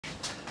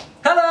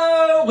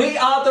Hello, we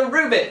are the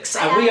Rubiks,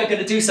 and we are going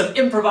to do some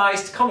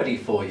improvised comedy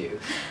for you.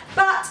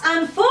 But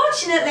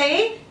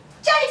unfortunately,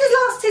 James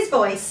has lost his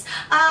voice,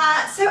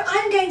 so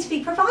I'm going to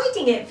be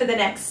providing it for the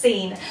next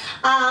scene.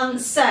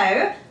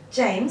 So,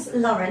 James,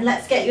 Lauren,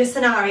 let's get you a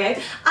scenario.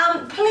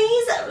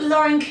 Please,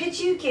 Lauren, could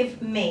you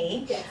give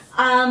me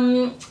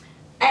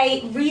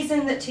a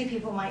reason that two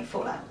people might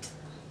fall out?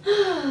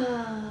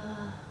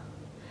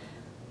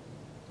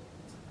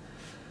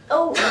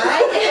 Oh,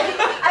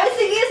 right. I was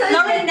thinking something.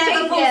 Lauren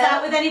never falls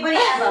out with anybody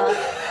ever.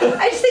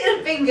 I was thinking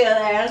of bingo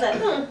there. I was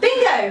like,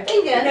 Bingo!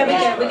 Bingo. There we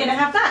go, we're going to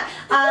have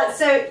that.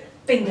 So,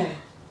 bingo.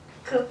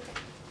 Cool.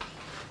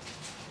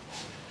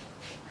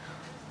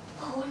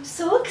 Oh, I'm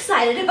so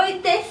excited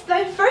about this.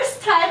 My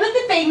first time at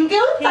the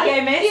bingo. Here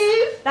you go,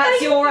 miss.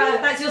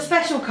 That's your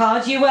special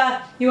card. You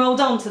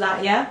hold on to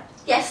that, yeah?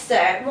 Yes,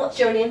 sir. What's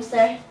your name,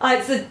 sir?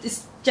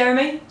 It's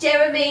Jeremy?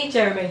 Jeremy.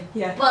 Jeremy,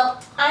 yeah.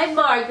 Well, I'm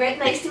Margaret.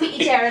 Nice to meet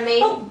you,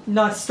 Jeremy. Oh,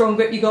 nice strong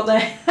grip you got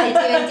there. I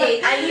do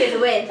indeed. I'm here to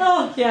win.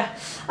 Oh, yeah.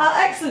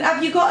 Excellent.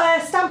 Have you got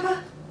a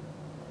stamper?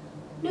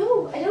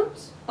 No, I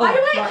don't. Oh,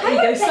 right, here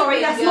you go. Sorry,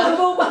 that's my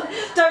fault.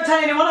 Don't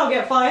tell anyone, I'll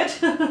get fired.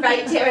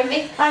 Right,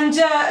 Jeremy. And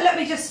let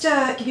me just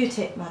give you a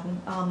tip,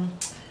 madam.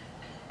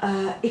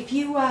 If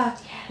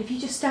you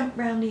just stamp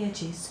round the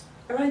edges.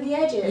 Around the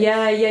edges?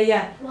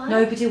 Yeah. Why?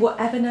 Nobody will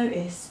ever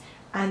notice,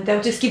 and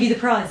they'll just give you the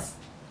prize.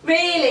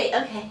 Really?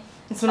 Okay.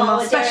 It's one of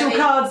my special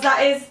cards,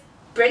 that is.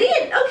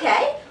 Brilliant,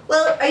 okay.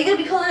 Well, are you going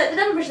to be calling out the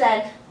numbers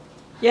then?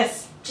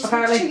 Yes, Just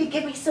apparently. make sure you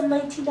give me some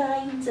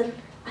 99s and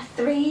a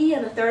 3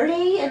 and a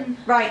 30 and...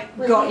 Right,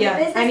 got ya.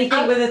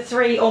 Anything with a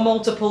 3 or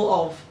multiple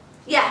of.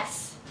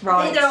 Yes.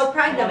 Right. I think they're all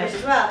prime numbers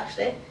as well,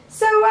 actually.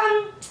 So,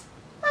 how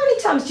many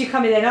times do you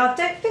come in then? I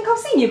don't think I've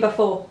seen you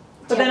before.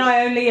 But then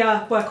I only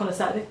work on a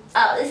Saturday.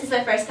 Oh, this is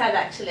my first time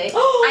actually.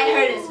 I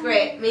heard it's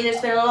great. I mean, there's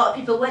been a lot of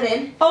people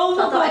winning. Oh,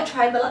 so I thought I'd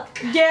try my luck.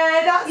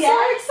 Yeah, that's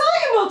so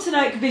exciting. Well,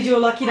 tonight could be your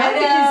lucky night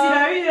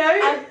because you know.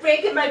 I'm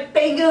breaking my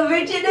bingo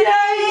virginity.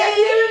 Yeah,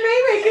 you and me,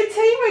 we're a good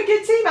team. We're a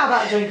good team. How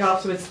about a drink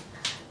afterwards?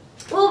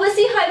 Well, we'll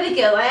see how we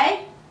go,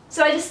 eh?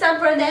 So I just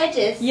stamp around the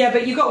edges. Yeah,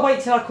 but you got to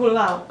wait till I call them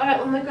out. All right.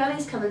 Well, my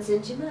granny's coming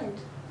soon. Do you mind?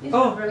 You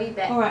Oh, for a wee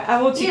bit. all right.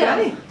 How old's your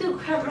granny? Don't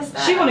cramp my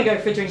style. She want to go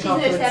for a drink She's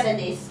afterwards. in her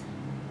 70s.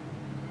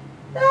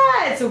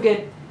 Ah, it's all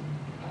good.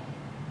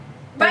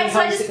 Right, so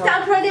I just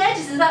stamp around the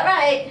edges, is that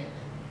right?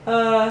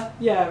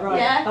 Yeah, right.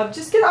 Yeah. I'm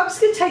just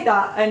gonna take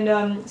that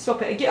and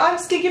swap it. I'm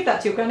just gonna give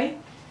that to your granny.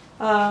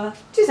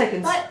 2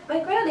 seconds. What? My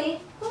granny?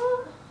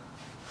 Oh.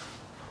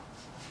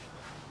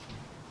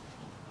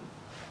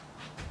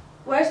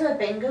 Where's my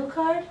bingo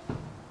card?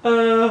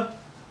 I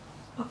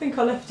think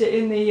I left it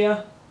in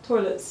the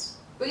toilets.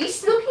 Were you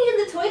smoking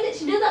in the toilet?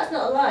 You know that's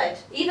not allowed.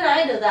 Even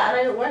I know that, and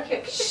I don't work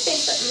here. Could you say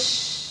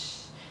something?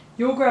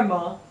 Your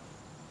grandma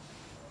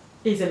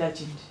is a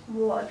legend.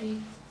 What have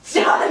you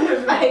done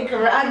with my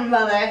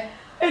grandmother?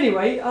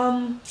 Anyway,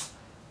 have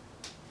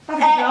a good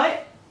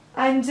night,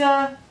 and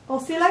I'll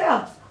see you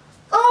later.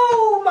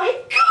 Oh my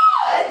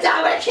god!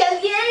 I will kill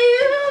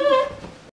you!